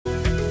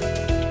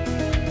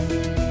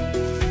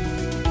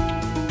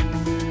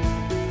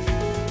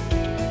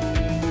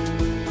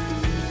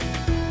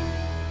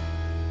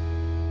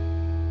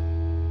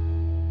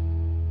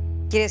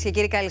Κυρίες και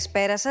κύριοι,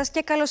 καλησπέρα σας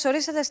και καλώς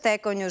ορίσατε στα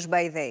Eco News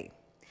by ΔΕΗ.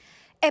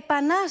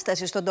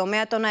 Επανάσταση στον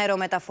τομέα των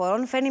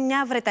αερομεταφορών φέρνει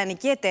μια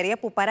βρετανική εταιρεία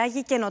που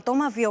παράγει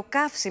καινοτόμα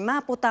βιοκαύσιμα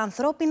από τα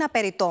ανθρώπινα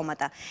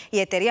περιττώματα. Η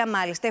εταιρεία,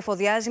 μάλιστα,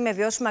 εφοδιάζει με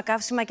βιώσιμα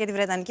καύσιμα και τη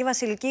βρετανική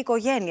βασιλική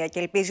οικογένεια και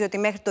ελπίζει ότι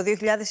μέχρι το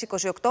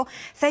 2028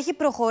 θα έχει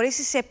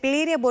προχωρήσει σε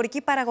πλήρη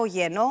εμπορική παραγωγή.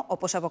 Ενώ,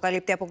 όπως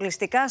αποκαλύπτει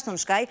αποκλειστικά στον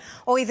SKAI,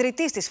 ο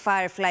ιδρυτής της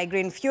Firefly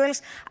Green Fuels,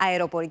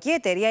 αεροπορική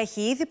εταιρεία,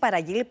 έχει ήδη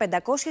παραγγείλει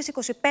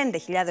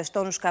 525.000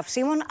 τόνους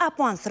καυσίμων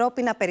από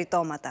ανθρώπινα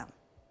περιττώματα.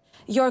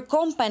 Your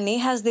company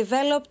has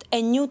developed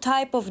a new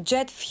type of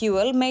jet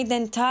fuel made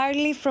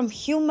entirely from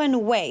human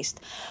waste.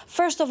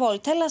 First of all,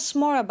 tell us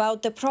more about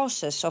the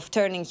process of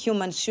turning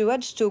human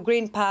sewage to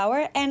green power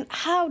and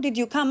how did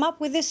you come up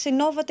with this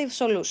innovative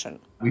solution?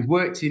 We've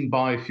worked in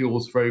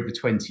biofuels for over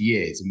 20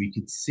 years and we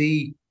could see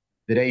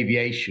that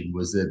aviation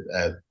was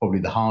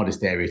probably the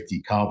hardest area to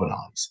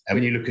decarbonise. And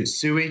when you look at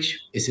sewage,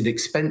 it's an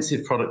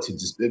expensive product to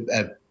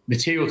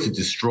material to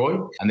destroy,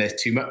 and there's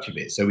too much of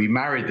it. So we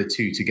married the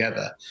two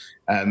together,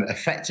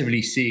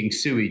 effectively seeing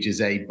sewage as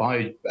a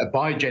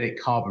biogenic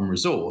carbon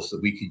resource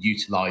that we could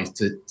utilise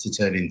to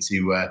turn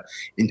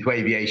into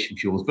aviation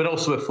fuels, but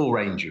also a full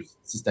range of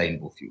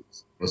sustainable fuels.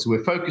 So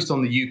we're focused on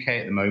the UK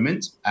at the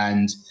moment,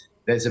 and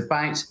there's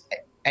about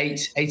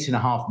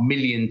 8.5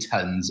 million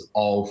tonnes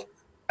of,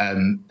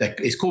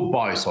 it's called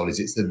biosolids,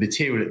 it's the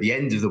material at the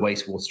end of the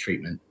wastewater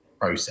treatment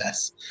process.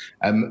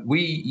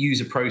 We use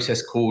a process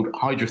called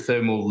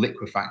hydrothermal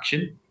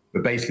liquefaction,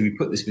 where basically we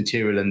put this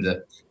material under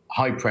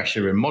high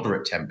pressure and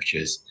moderate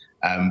temperatures,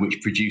 which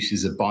produces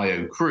a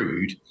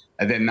bio-crude,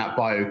 and then that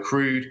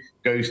bio-crude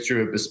goes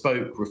through a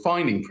bespoke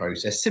refining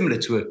process similar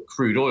to a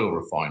crude oil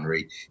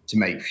refinery to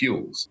make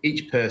fuels.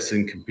 Each person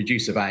can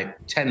produce about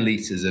 10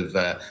 litres of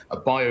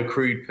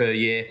bio-crude per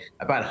year.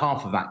 About half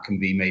of that can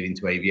be made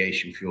into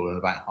aviation fuel and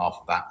about half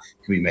of that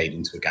can be made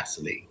into a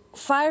gasoline.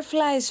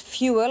 Firefly's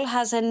fuel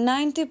has a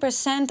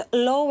 90%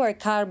 lower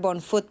carbon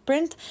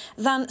footprint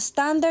than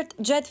standard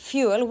jet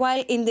fuel,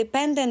 while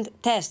independent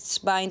tests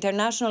by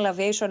international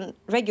aviation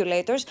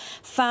regulators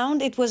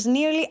found it was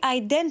nearly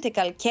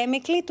identical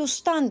chemically to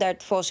standard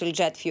fossil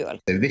jet fuel.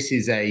 So this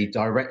is a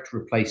direct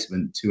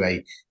replacement to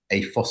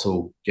a fossil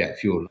jet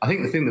fuel. I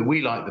think the thing that we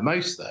like the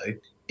most, though,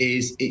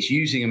 is it's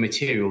using a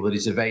material that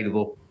is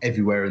available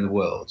everywhere in the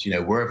world. You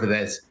know, wherever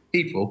there's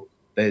people,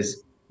 there's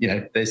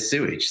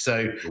sewage. So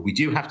we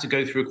do have to go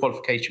through a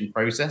qualification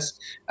process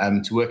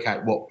to work out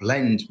what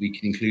blend we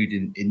can include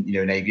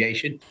in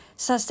aviation.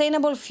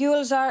 Sustainable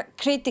fuels are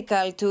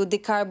critical to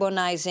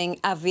decarbonizing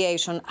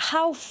aviation.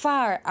 How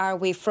far are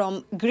we from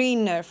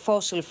greener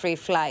fossil-free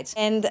flights?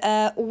 And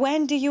when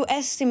do you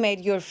estimate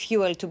your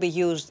fuel to be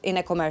used in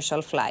a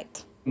commercial flight?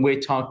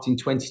 We're targeting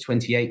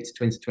 2028 to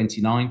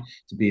 2029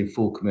 to be in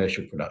full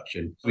commercial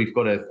production. We've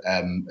got a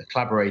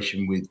collaboration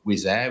with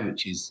Wizz Air,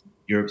 which is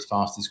Europe's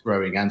fastest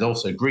growing and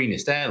also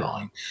greenest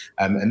airline,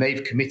 and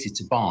they've committed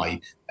to buy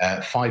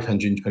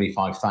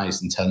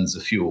 525,000 tonnes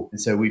of fuel. And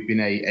so we've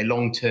been a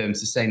long-term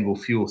sustainable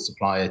fuel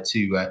supplier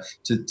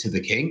to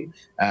the King,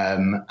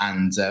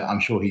 and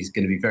I'm sure he's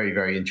going to be very,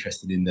 very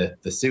interested in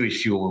the sewage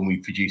fuel when we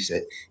produce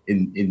it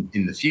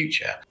in the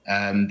future.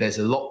 There's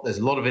a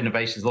lot of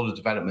innovations, a lot of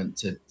development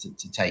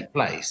to take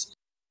place.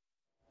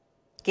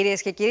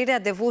 Κυρίες και κύριοι,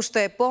 ραντεβού στο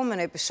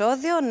επόμενο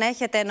επεισόδιο. Να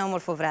έχετε ένα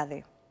όμορφο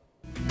βράδυ.